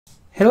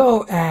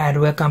Hello and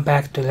welcome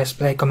back to Let's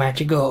Play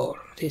Comanche Go.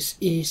 This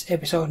is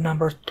episode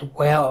number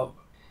 12.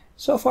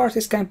 So far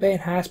this campaign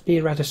has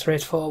been rather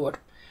straightforward,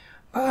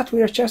 but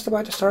we are just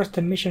about to start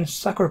the mission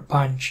Sucker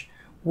Punch,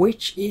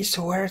 which is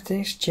where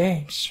things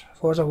change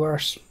for the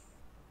worse.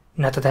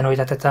 Not that I know it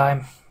at the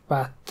time,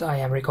 but I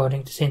am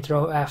recording this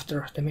intro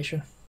after the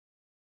mission.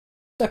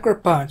 Sucker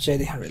Punch,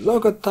 1800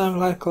 logo time,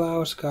 light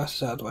clouds, cast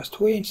southwest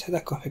winds,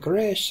 attack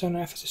configuration,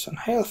 emphasis on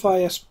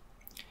hellfires.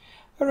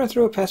 Current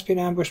troop has been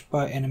ambushed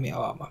by enemy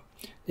armor.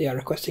 They are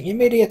requesting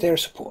immediate air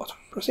support.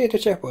 Proceed to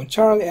checkpoint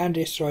Charlie and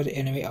destroy the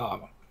enemy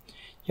armor.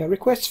 Your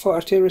requests for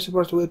artillery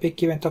support will be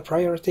given top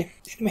priority.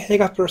 Enemy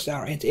helicopters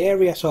are in the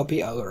area, so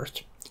be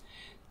alert.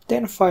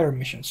 10 fire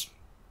missions.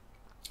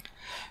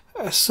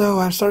 So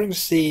I'm starting to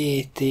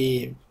see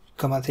the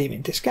common theme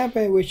in this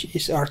campaign, which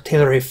is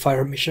artillery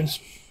fire missions.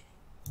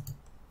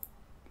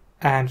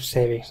 And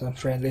saving some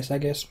friendlies, I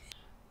guess.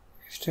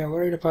 If they're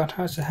worried about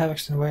how to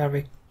havoc, then why are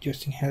we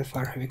using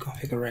Hellfire Heavy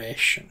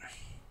configuration?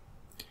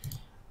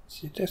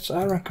 See, that's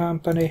Iron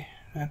Company,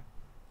 and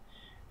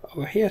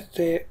over here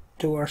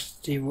towards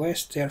the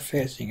west they are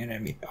facing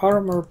enemy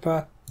armor,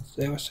 but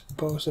they were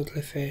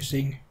supposedly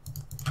facing...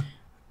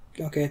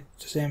 Okay,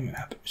 the same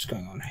is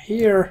going on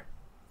here.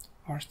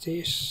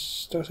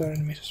 Those are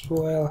enemies as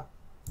well.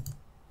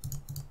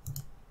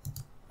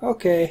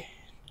 Okay,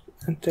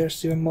 and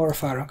there's even more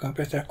of Iron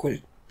Company. They're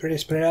pretty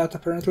spread out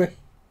apparently.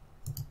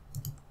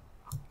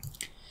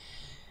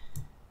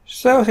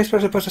 So since we're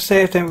supposed to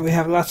save them, we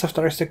have lots of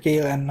targets to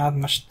kill and not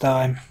much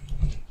time.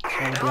 So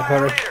we'll be a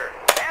hurry.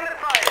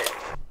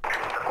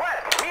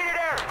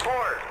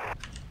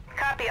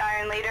 Copy,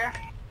 Iron Leader.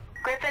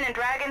 Griffin and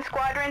Dragon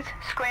squadrons,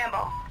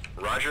 scramble.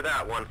 Roger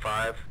that,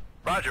 1-5.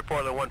 Roger,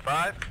 Portland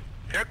 1-5.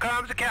 Here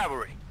comes the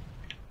cavalry.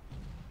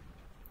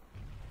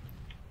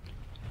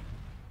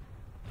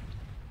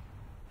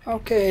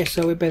 Okay,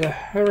 so we better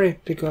hurry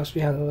because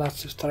we have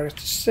lots of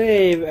targets to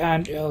save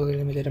and only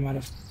limited amount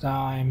of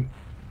time.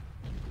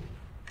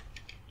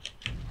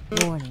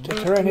 Warning. The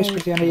terrain is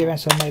pretty uneven,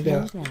 so maybe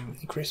I'll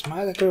increase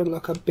my altitude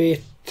lock a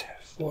bit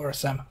for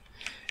some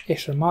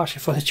extra margin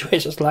for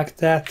situations like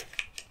that.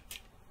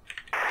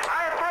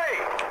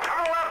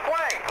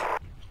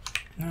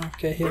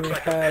 Okay, here we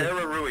have...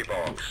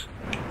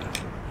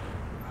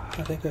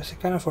 I think there's a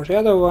cannon for the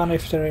other one,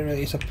 if there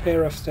really is a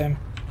pair of them.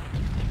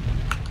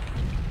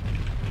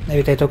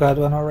 Maybe they took out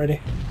one already.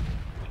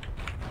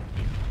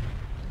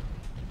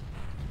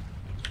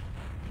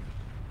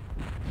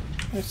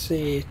 Let's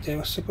see, there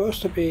was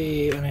supposed to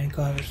be an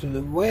encounter to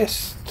the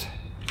west,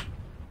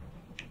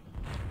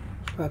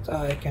 but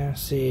I can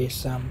see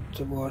some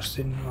towards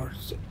the north.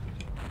 This is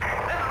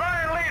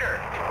Iron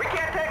Leader! We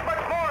can't take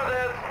much more of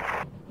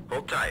this!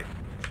 Hold tight.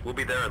 We'll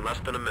be there in less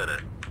than a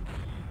minute.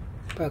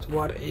 But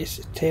what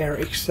is there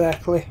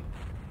exactly?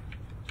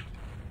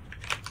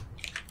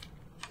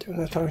 Those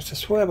are targets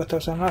as well, but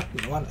those are not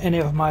any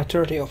of my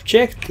 30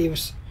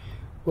 objectives,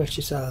 which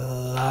is a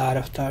lot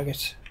of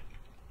targets.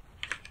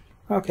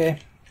 Okay,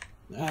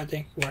 I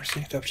think we're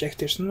seeing the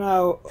objectives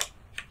now.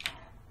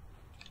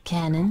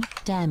 Cannon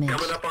damaged.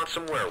 Coming up on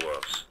some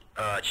werewolves.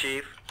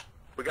 Chief,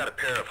 we got a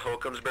pair of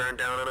hookums bearing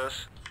down on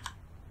us.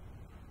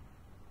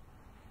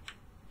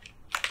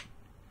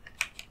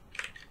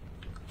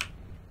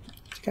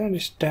 It's kind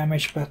of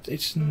damaged, but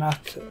it's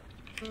not.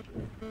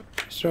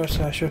 So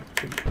I should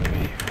be.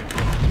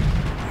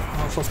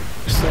 Oh, for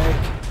fuck's sake.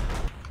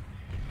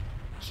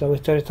 So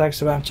with 30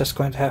 targets, I'm just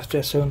going to have to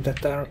assume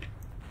that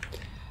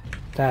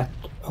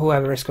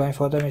whoever is going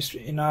for them is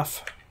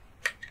enough.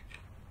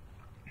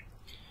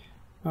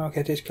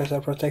 Okay, these guys are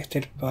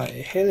protected by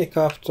a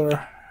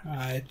helicopter.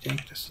 I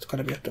think this is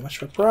gonna be too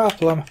much of a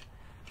problem.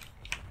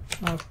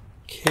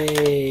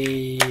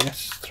 Okay,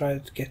 let's try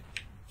to get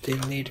the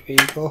lead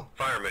vehicle.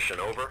 Fire mission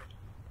over.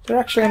 They're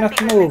actually not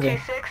moving.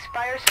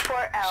 Fire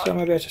support out. So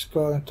maybe I just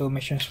go into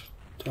missions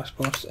to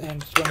suppose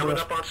and Coming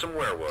up on some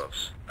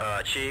werewolves.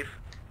 Chief,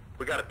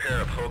 we got a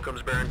pair of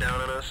hookums bearing down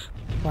on us.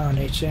 one on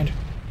each end.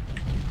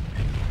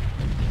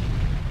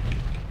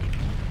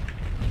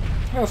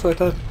 Hopefully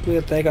that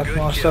will take out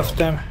most of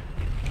them.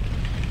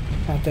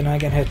 And then I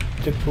can head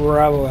to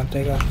Bravo and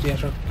take out the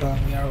other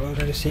gun. We are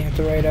already seeing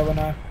the radar when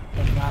I'm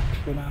not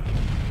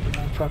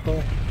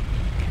properly.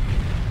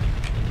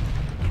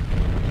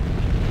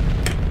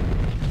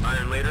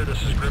 Iron Leader,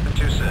 this is Griffin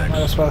 2-6. Might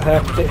as well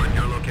have Coming up on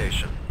your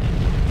location.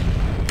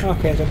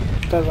 Okay,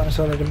 that one is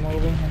already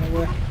moving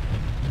anyway.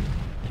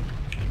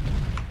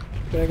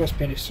 Vega's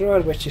been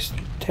destroyed, which is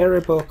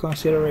terrible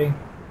considering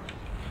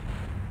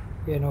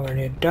we're nowhere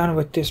near done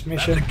with this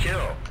mission. That's a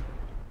kill.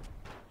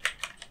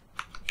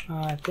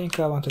 I think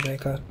I want to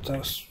take out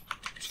those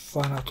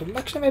fun out.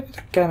 Actually, maybe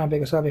the cannon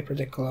because I'll be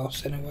pretty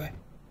close anyway.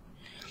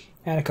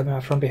 And coming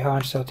up from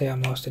behind, so they are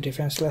mostly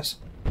defenseless.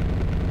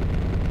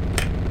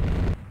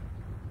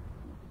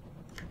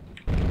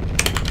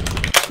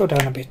 Let's go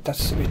down a bit,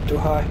 that's a bit too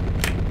high.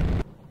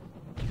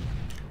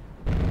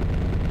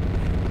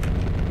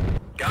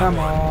 Come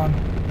on.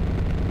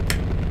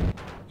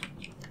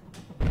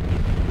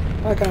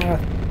 I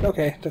cannot.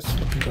 Okay, that's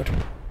looking good.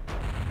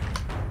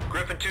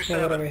 Griffin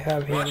So what do 2-7. we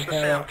have here? Watch We the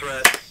SAM have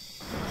threat.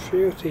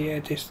 few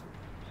T-80s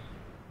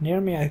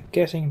near me. I'm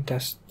guessing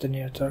that's the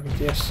near target.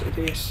 Yes, it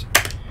is.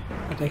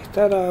 I'll take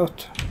that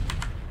out.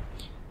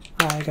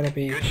 I gotta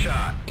be Good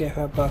shot.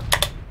 careful about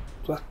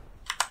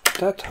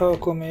that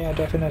Hokumi, yeah,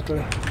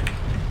 definitely.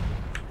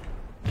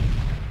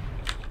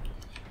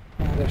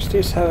 There's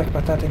this Havoc,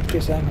 but I think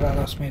this angle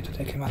allows me to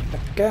take him out the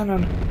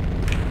cannon.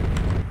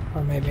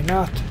 Or maybe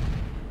not.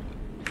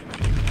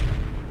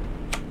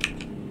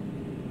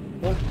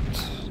 What?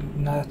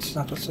 No, that's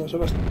not what's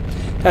supposed.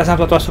 That's not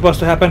what was supposed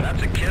to happen.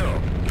 That's a kill.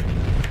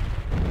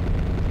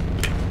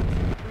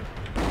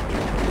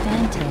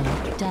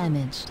 Fantail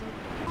damaged.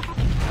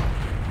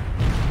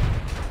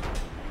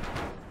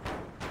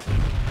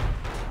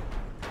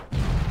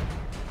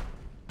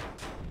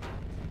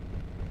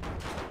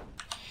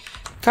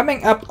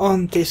 Coming up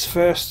on this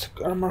first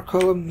armor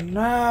column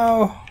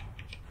now.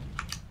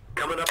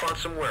 Coming up on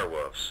some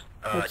werewolves.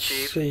 Let's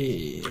Chief,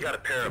 see. we got a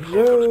pair of Zoom,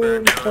 Holcombs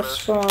bearing down on that's us.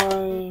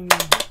 fine.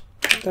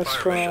 That's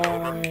Fire mission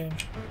over. fine.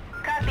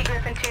 Copy,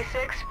 Griffin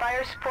 2-6.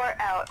 Fire support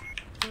out.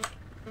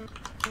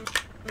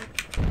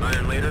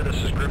 Iron Leader, this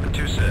is Griffin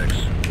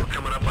 2-6. We're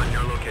coming up on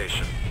your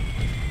location.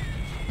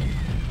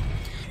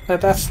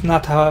 That's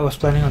not how I was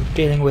planning on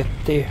dealing with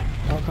the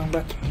Falcon,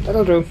 but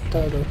that'll do,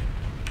 that'll do.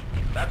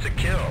 That's a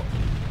kill.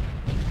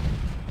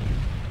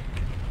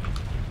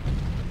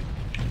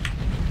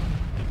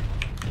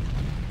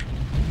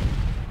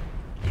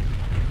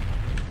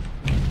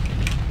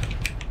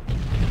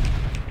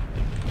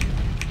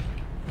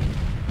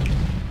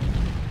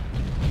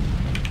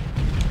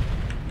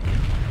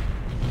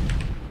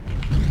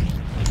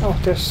 Oh,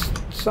 there's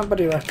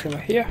somebody right over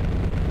here.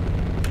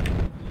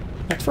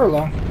 Not for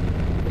long.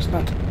 It's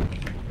not.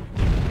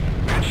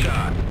 Good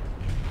shot.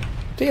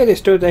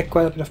 T-80s do take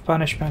quite a bit of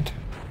punishment.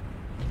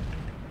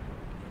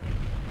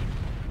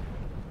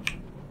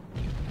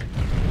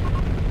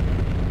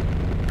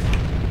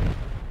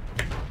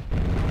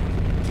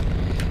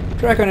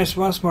 Dragon is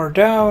once more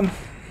down.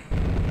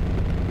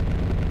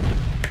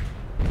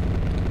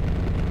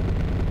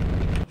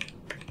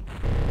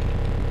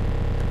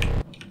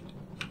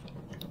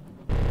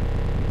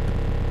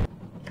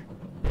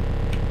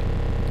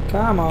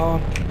 Come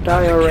on,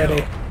 die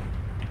already.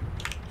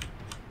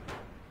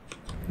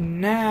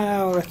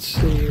 Now let's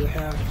see, we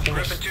have Griffin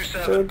those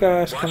 2-7. two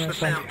guys Watch coming the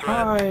from SAM threat.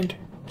 behind.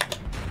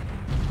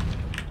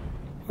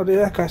 Oh,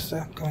 the other guys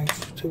are going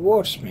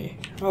towards me.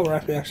 Oh,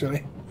 right, we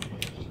actually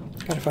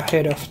kind of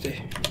ahead of the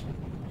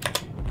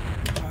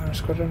Iron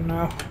Squadron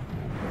now.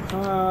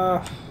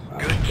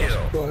 Good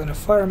kill. Well, in a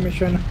fire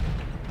mission.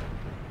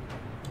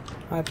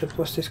 I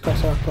suppose these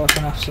guys are close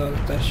enough so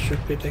that they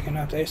should be taken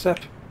out ASAP.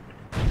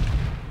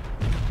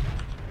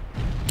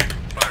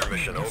 Fire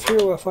mission A over.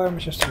 few fire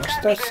missions towards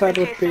that side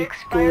would be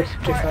good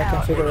if I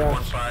can figure Order out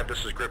 1-5,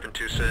 this is Griffin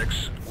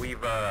 2-6.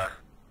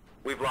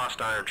 We've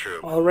lost Iron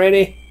Troop.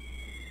 already.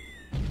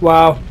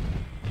 Wow,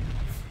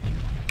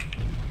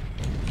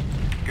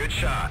 Good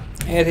shot.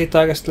 80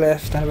 targets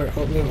left and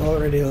we've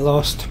already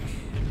lost.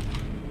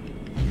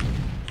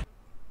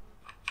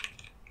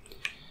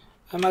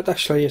 I might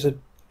actually use a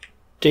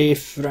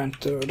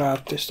different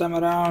route this time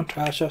around.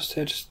 I'll just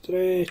head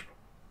straight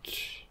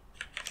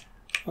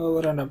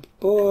over and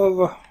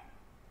above.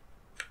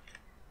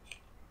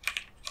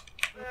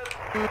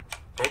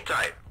 Hold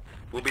tight.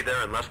 We'll be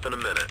there in less than a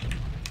minute.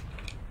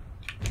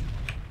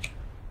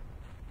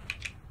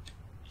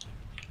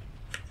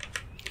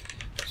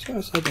 As soon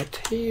as I get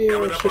here,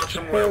 Coming up on switch to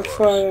some Hellfires.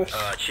 werewolves.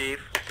 Chief,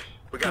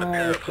 we got a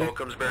pair of Okay.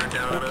 Holcombs bearing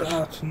down on Put us.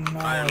 out now,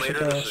 I Iron Leader,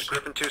 this is suppose.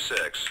 Griffin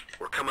 2-6.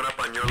 We're coming up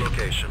on your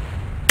location.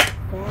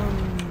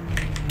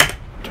 1,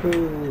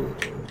 2,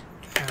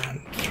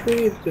 and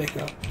 3. Take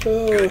out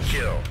Good those.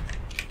 kill.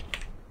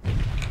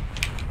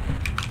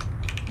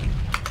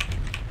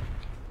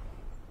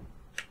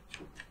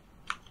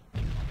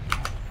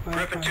 I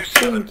Griffin can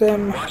see 2-7.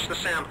 them. Watch the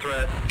SAM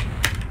threat.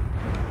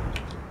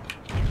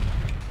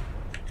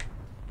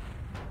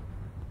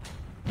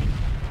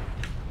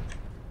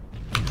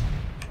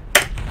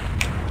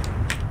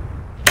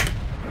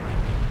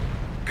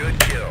 Good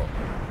kill.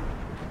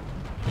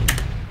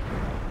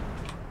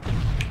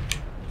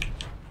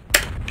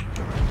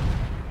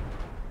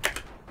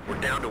 We're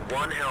down to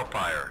one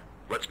Hellfire.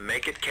 Let's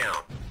make it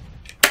count.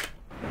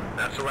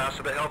 That's the last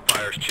of the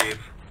Hellfires, Chief.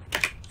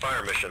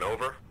 Fire mission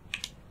over.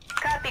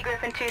 Copy,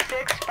 Griffin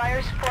 2-6.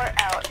 Fire support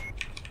out.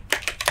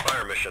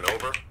 Fire mission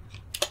over.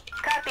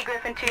 Copy,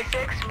 Griffin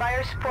 2-6.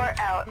 Fire support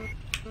out.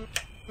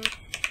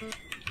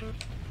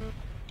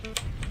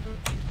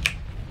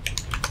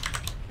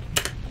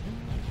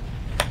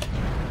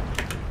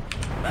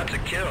 That's a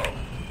kill.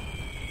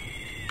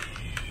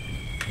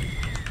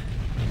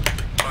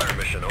 Fire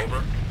mission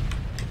over.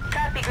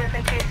 Copy,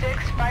 Griffin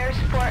 2-6. Fire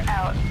support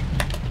out.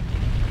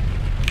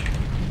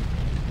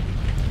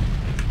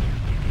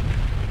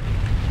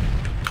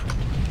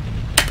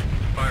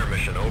 Fire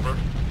mission over.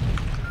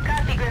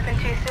 Copy, Griffin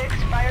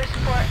 2-6. Fire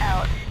support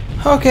out.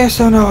 Okay,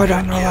 so now I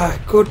don't know,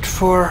 good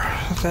for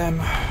them.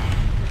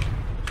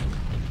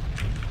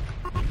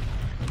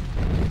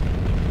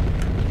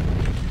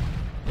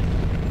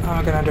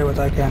 I'm gonna do what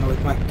I can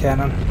with my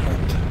cannon,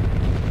 but...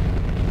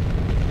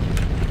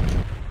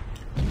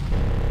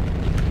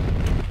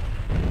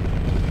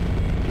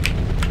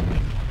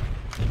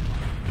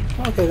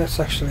 Okay, that's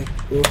actually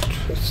good.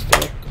 Let's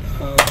take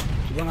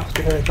one of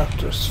the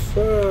helicopters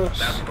first.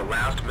 That's the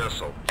last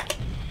missile.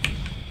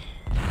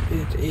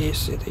 It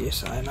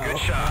is, I know, Good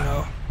shot. I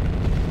know.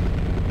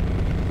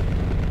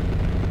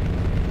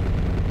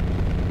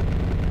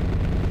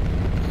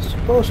 It's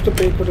supposed to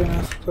be good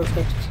enough,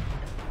 perfect.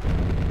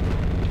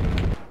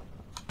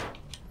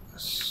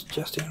 Let's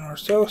just ignore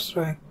those,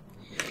 try and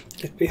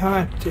get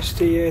behind this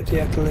T-80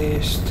 at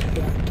least.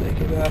 Yeah, take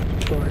it out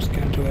before it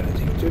can do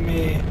anything to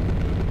me.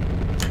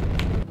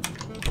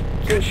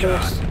 Good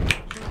shot.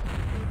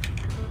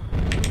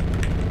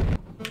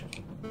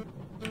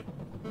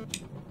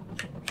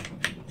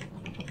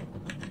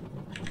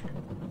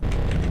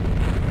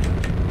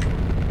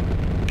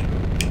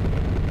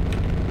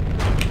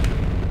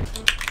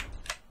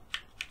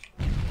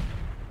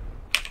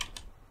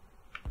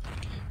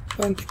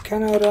 On the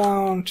cannon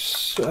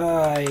rounds,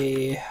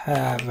 I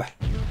have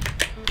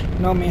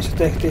no means to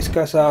take these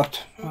guys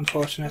out,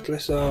 unfortunately,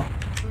 so...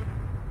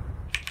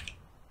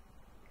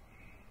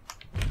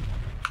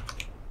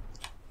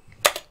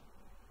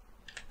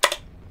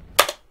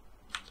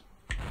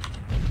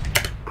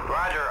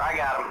 Roger, I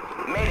got him.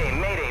 Mayday,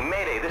 mayday,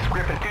 mayday. This is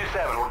Griffin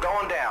 2-7. We're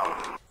going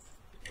down.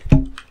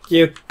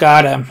 You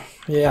got him,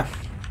 yeah.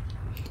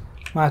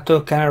 My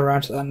 2 cannon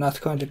rounds are not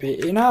going to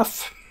be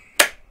enough.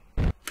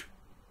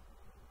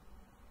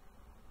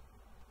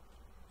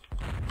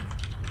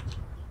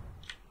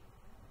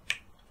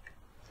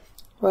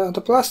 Well,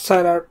 the plus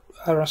side, our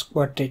Iron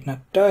Squad did not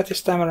die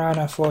this time around.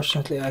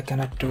 Unfortunately, I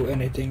cannot do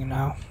anything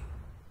now.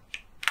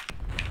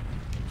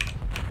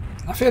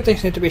 A few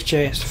things need to be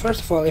changed.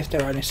 First of all, if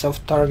there are any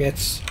soft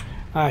targets,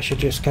 I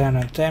should use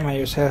cannon on them. I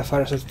use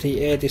Hellfires as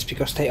T-80s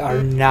because they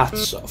are not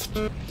soft.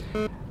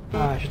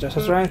 I should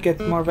also try and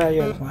get more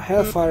value out of my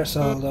Hellfires,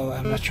 although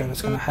I'm not sure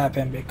that's gonna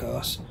happen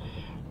because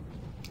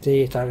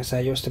the targets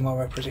I used them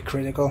over are pretty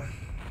critical.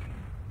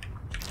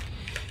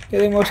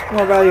 Getting more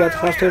value out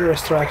of artillery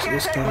strikes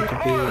is going to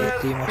be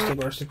the most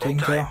important thing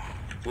though.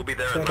 We'll be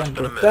there If I in can less than a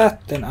do minute.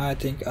 that, then I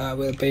think I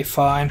will be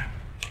fine.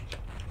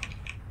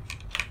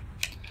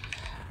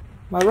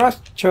 My right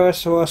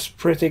choice was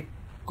pretty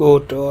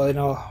good all in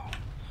all,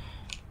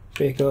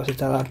 because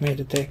it allowed me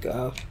to take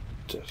out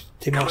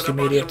the most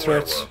immediate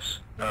threats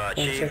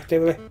Chief,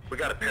 effectively. we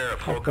got a pair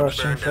of Approaching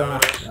Holcombs from down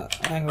on us.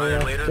 an angle Iron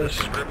like Leader, this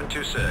this. is Griffin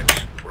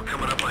 2-6. We're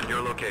coming up on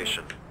your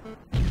location.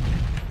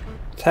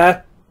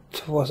 That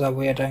was a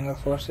weird angle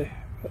for the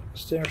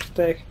steer to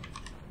take.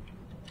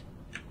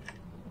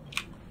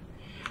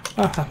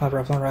 Oh, that's my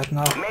problem right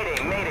now.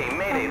 Mayday, mayday,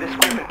 mayday. This is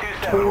Griffin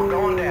 2-7. We're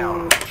going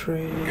down.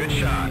 3, Good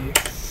shot.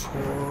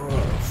 4,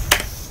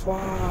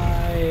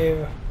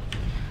 5.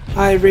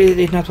 I really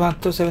did not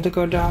want 2-7 to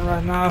go down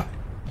right now.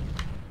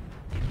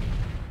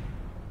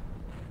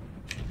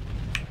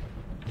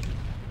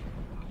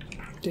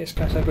 These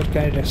guys are good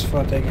candidates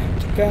for taking out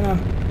the cannon.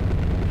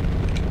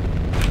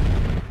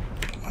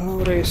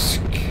 Low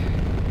risk.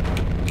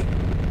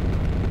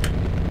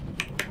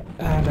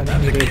 And an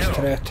immediate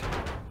threat.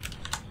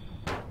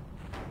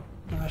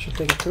 I should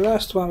take the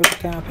last one with the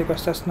cannon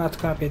because that's not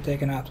gonna be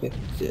taken out with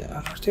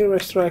an artillery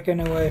strike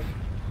anyway.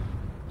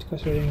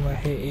 Considering where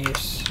he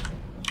is.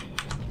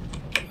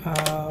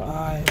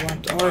 I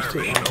want RT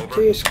on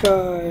these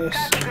guys,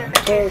 and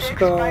those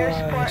guys,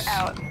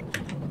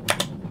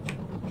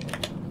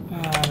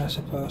 and I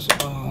suppose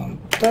on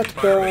that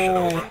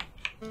guy.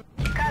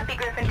 Copy,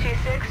 Griffin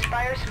 2-6.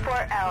 Fire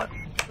support out.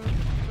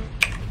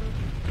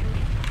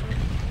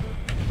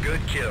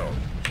 Good kill.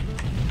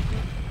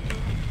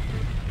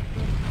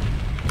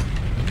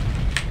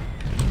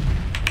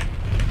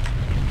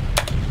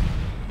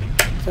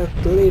 That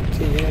lead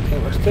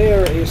that was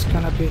there is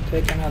gonna be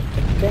taken out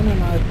the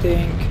cannon, I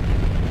think.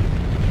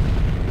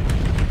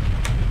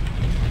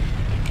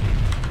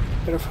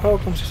 But if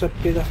Holcombs is a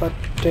bit of a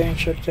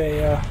danger,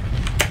 they are.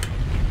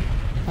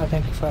 I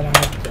think if I don't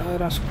have the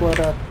Iron Squad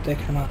out, they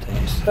cannot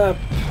ASAP.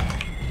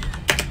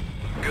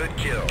 Good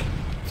kill.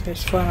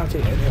 This final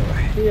T-80 over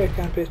here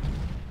can be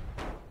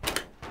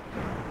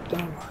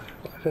done.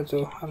 What to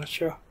do? I'm not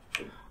sure.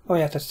 Oh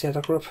yeah, that's the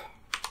other group.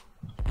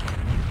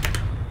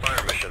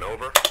 Fire mission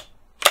over.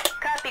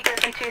 Copy,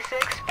 Griffin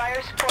 2-6.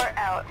 Fire support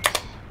out.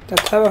 That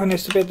Havoc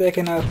needs to be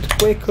taken out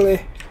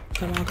quickly.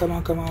 Come on, come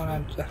on, come on,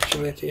 and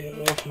actually the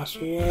Holcomb as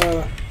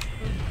well.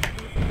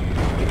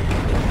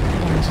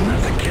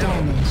 Engines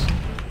damaged.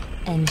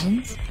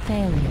 Engines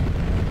failure.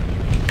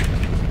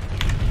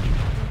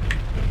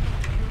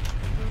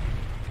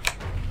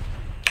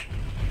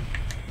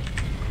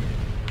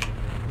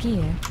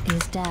 Gear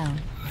is down.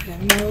 I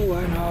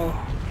know.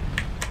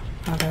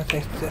 I'm gonna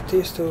take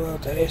these two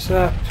out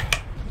ASAP.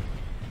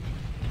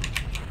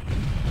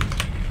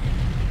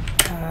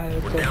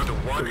 We're down to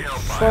one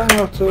Final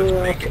Hellfire. two Let's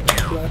out make it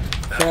count. like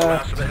That's the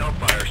last that. of the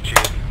Hellfires,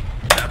 Chief.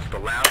 That's the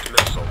last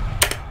missile.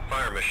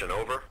 Fire mission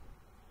over.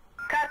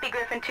 Copy,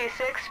 Griffin 2-6.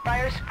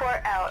 Fire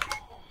support out.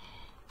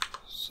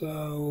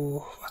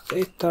 So, what,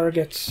 8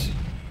 targets?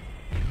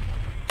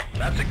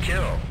 That's a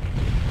kill.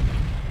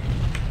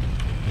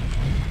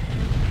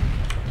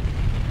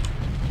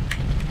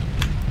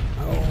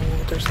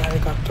 Oh, there's a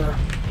helicopter.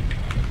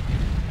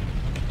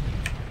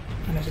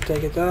 I need to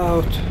take it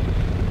out.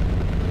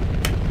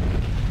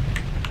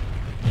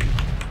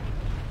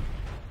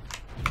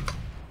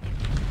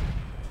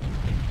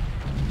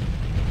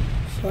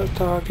 Five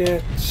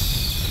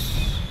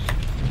targets.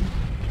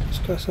 Those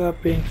guys are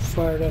being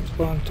fired at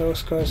one.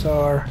 Those guys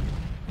are.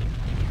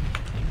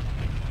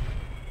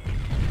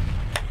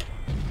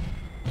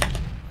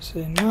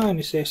 Say 9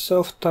 is a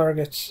soft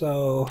target,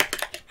 so.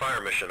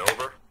 Fire mission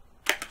over.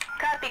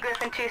 Copy,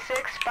 Griffin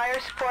 2-6. Fire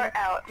support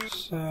out.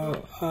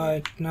 So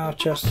I now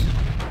just.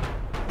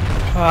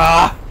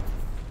 Ah!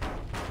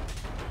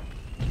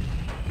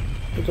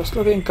 It was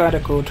looking kinda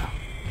good.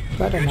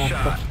 Kinda not,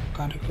 but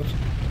kinda good.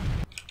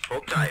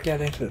 Hold tight.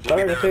 Getting to the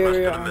We'll be target there in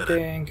area, less than a I minute.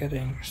 think,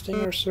 getting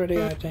stingers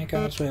ready, I think,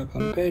 and as well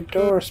blockade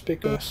doors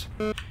because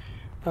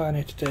I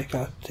need to take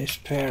out this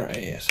pair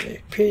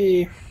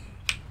ASAP.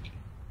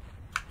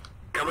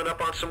 Coming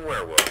up on some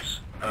werewolves.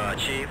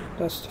 Chief.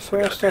 That's the got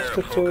a first pair of the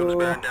of Holcombs two.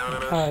 bearing down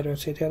on us. I don't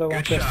see the other one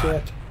Good just shot.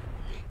 yet.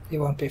 He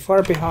won't be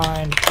far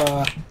behind,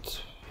 but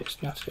he's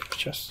not here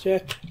just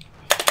yet.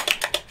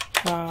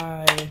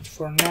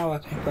 For now, I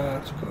think I'll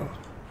have to go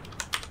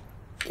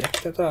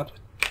take that out.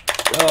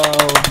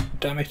 Oh,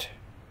 damn it.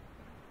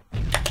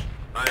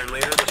 Iron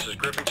Leader, this is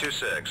Griffin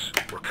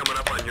 2-6. We're coming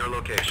up on your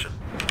location.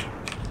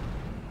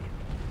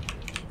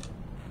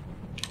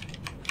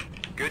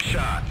 Good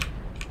shot.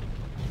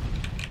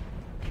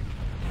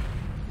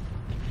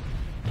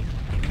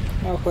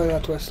 Hopefully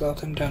that will slow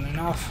them down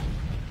enough.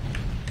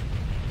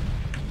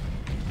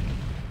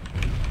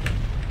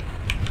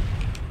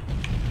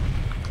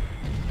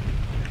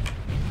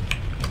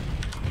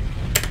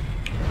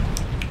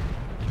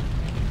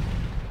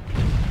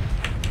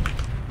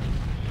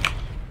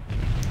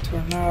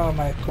 For now,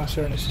 my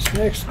concern is this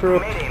next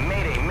group.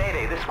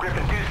 Mayday, this is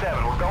Griffin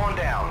 2-7. We're going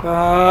down.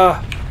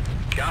 Ah,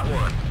 Got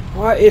one.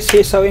 why is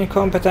he so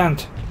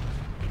incompetent?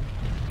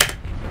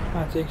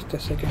 I think the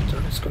second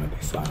turn is gonna be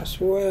fun as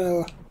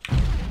well.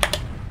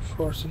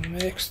 For the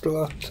next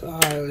lot,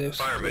 I'll use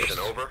Fire this. mission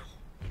over.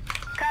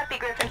 Copy,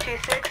 Griffin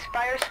 2-6.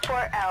 Fire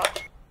support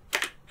out.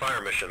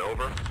 Fire mission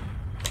over.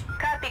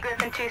 Copy,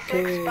 Griffin 2-6.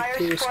 Okay, Fire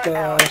these support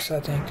out. guys, I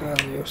think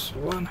I'll use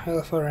one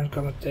Hellfire and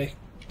come and take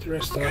the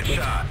rest Good out with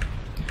shot.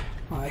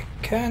 my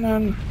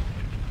cannon.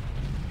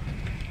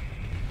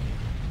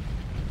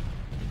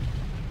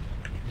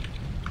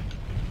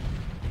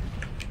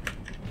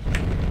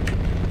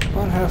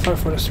 One Hellfire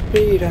for the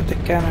speed and the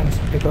cannon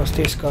because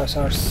these guys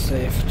are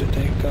safe to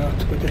take out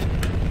with it.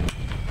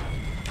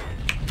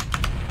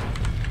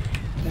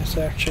 There's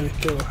actually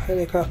 2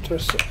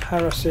 helicopters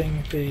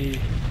harassing the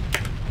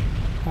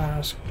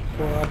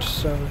squad,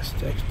 so let's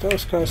take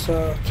those guys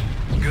out.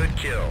 Good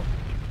kill.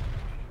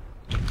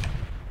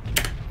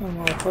 One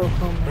more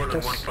Holcomb Portland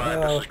this 1-5, this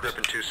is out.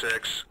 Griffin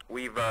 2-6.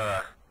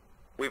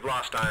 We've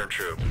lost Iron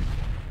Troop.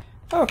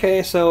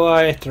 Okay, so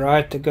I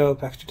tried to go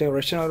back to the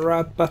original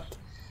route, but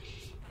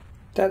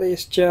that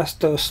is just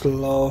too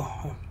slow.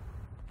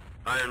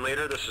 Iron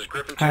Leader, this is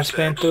Griffin 2-6. I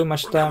spent too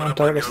much We're time coming on up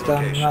your targets that are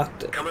location.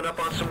 not Coming up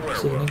on some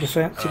werewolves.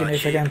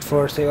 significant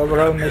for the Chief,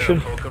 overall got a pair mission.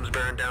 of Holcombs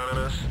bearing down on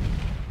us.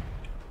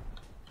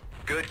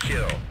 Good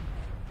kill.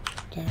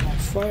 Then my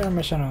fire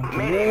mission on the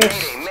Mayday,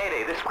 west.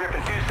 this is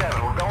Griffin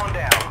 2-7. We're going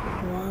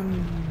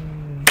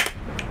down. 1,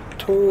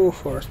 2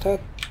 for that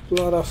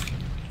lot of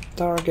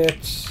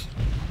targets.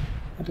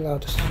 I'd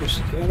love to use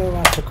the other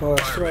one to go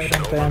straight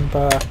on them,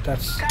 but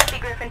that's Copy,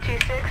 Griffin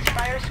 2-6.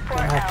 Fire support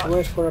gonna have out. to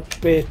wait for a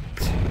bit.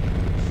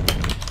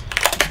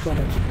 It's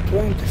gonna be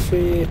 20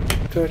 feet.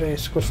 30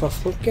 is good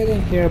for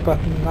getting here, but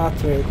not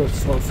very good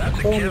for That's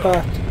a kill.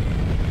 combat.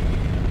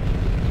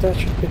 That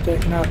should be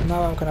taken out.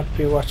 Now I'm gonna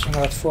be watching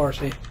out for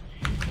the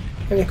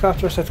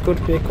helicopters that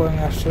could be going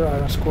after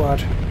Iron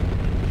Squad.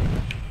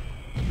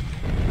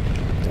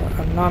 There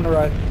are none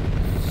right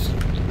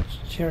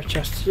here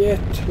just yet,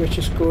 which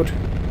is good.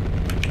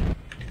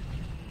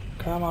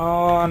 Come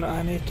on,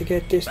 I need to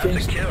get these That's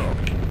things a kill.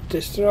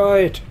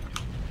 destroyed.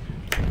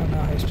 Oh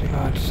no, he's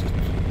behind.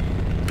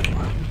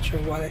 I'm not sure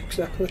what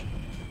exactly.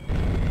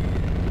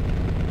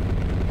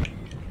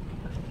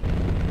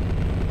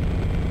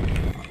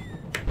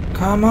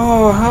 Come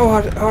on, how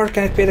hard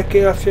can it be to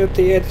kill a few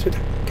T8s with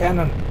a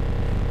cannon?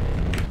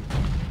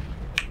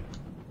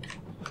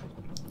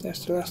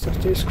 There's the last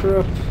of this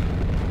group.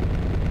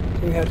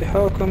 We have the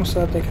Holcomb,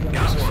 so I'll take them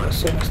as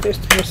soon as this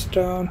thing is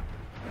down.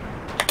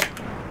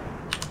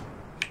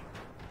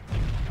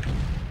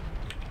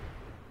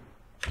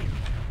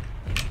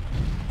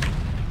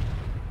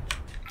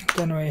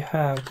 Then we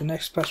have the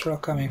next patrol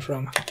coming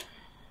from.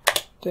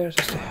 There's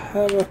the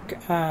Havoc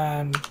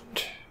and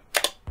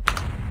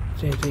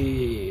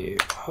the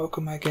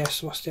Holcomb, I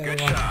guess, was the other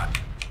Good one. shot.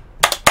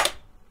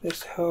 There's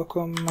the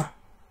Holcomb.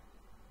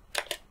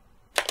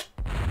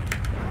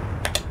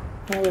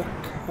 Havoc,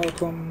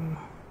 Holcomb.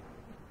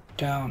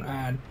 Down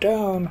and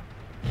down.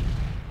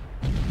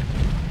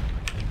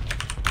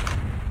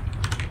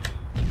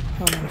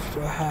 How many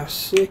do I have?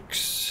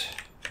 6.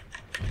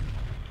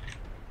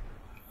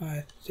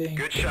 I think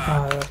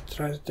I'll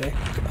try to take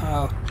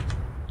out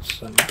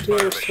some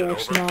material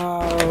strikes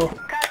now.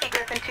 Copy,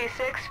 Griffin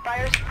 2-6.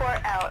 Fire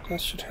support out. That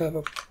should help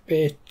a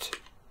bit.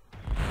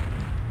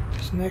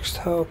 This next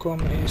Hocum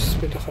is a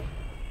bit of a...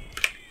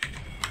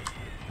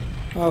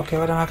 Okay,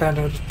 what am I gonna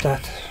do with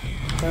that?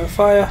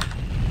 Hellfire?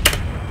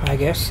 I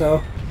guess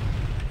so.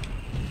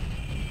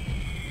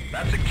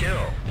 That's a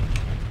kill.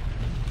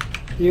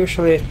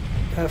 Usually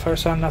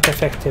Hellfires are not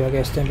effective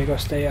against them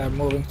because they are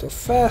moving too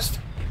fast.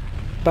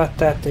 But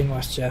that thing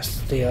was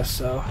just steel,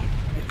 so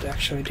it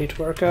actually did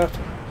work out.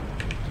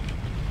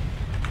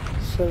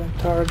 7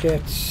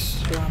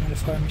 targets, how many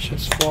fire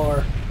missions?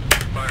 4.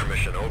 Fire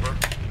mission over.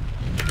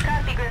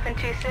 Copy, Griffin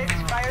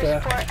 2-6.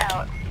 Fire support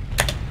out.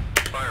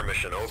 Fire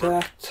mission over.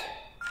 That.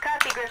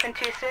 Copy, Griffin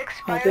 2-6. I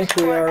Fire think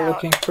we support are out.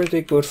 looking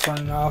pretty good for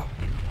now.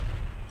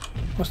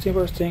 Most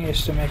important thing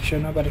is to make sure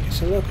nobody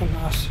gets a look on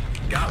us.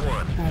 Got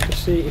one. And to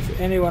see if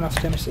any one of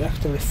them is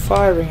actively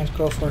firing and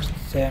go for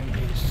them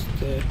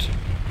instead.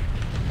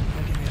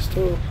 Making us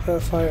 2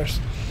 Hellfires.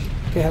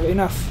 Okay, have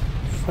enough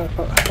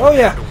firepower. Oh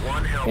yeah!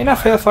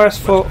 Enough Hellfires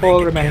for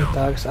all remaining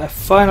targets. I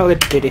finally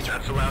did it.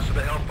 That's the last of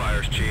the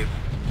Hellfires, Chief.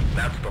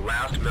 That's the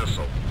last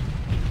missile.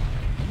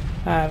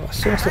 And as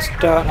soon as it's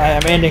done, I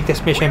am ending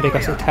this mission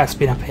because it has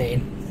been a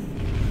pain.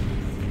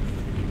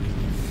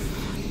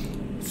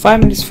 5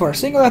 minutes for a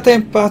single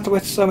attempt, but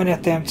with so many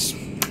attempts,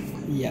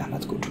 yeah,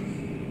 not good.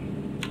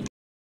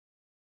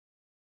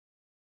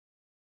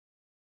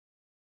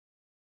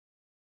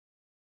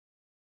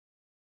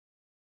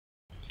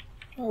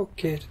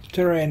 Okay, the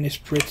terrain is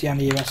pretty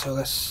uneven, so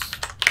let's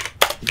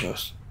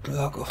just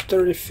block off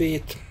 30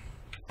 feet.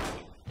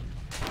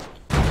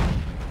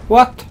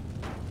 What?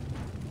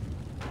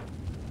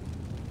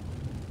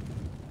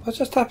 What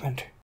just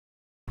happened?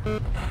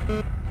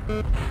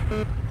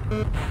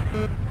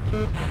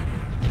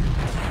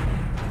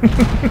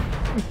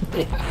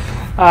 Yeah,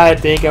 I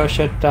think I was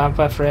shut down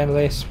by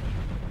friendlies.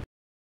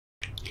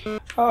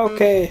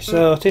 Okay,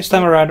 so this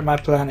time around my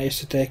plan is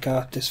to take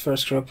out this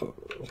first group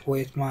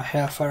with my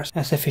Hellfires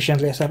as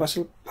efficiently as I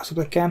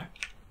possibly can.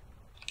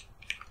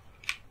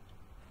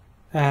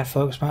 And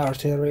focus my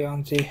artillery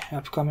on the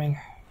upcoming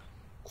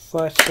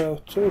fight, so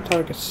 2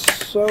 targets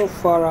so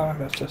far. I'm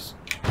gonna just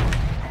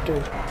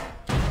do.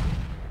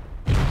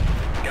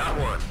 Got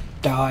one.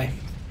 Die.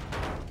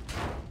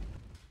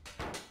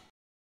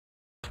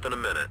 Less than a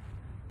minute.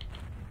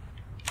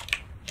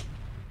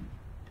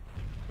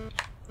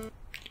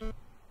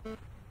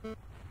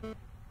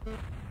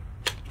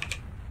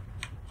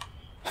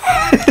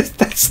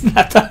 That's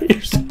not how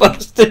you're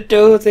supposed to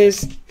do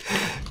this.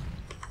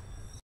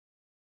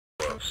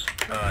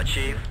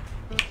 Chief,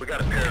 we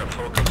got a pair of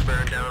Hocums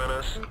bearing down on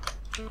us.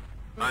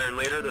 Iron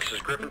Leader, this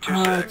is Griffin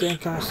 2-6. I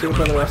think I see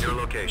Coming the up rest. on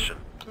your location.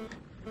 This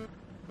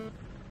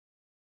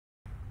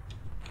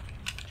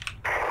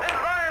is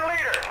Iron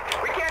Leader.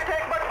 We can't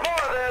take much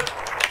more of this.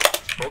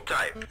 Hold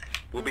tight.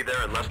 We'll be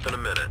there in less than a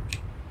minute.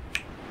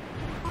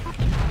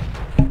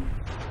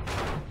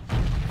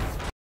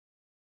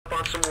 Up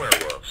on some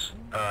werewolves.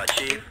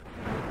 Chief,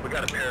 we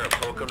got a pair of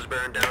Hocums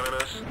bearing down on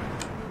us.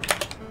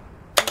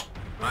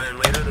 Iron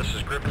Leader, this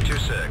is Griffin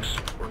 2-6.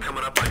 We're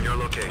coming up on your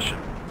location.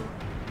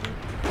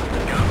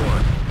 Got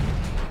one.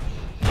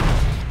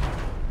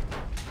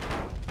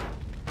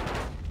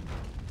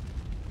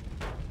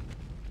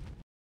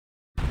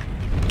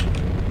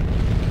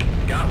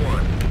 Got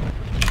one.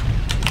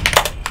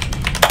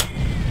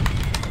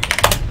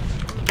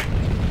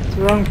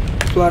 Wrong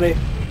bloody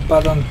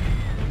button.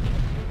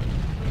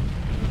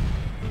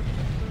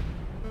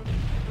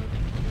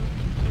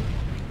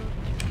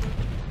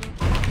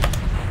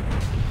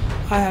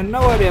 I have no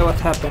idea what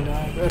happened.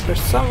 I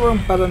pressed some wrong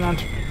button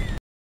and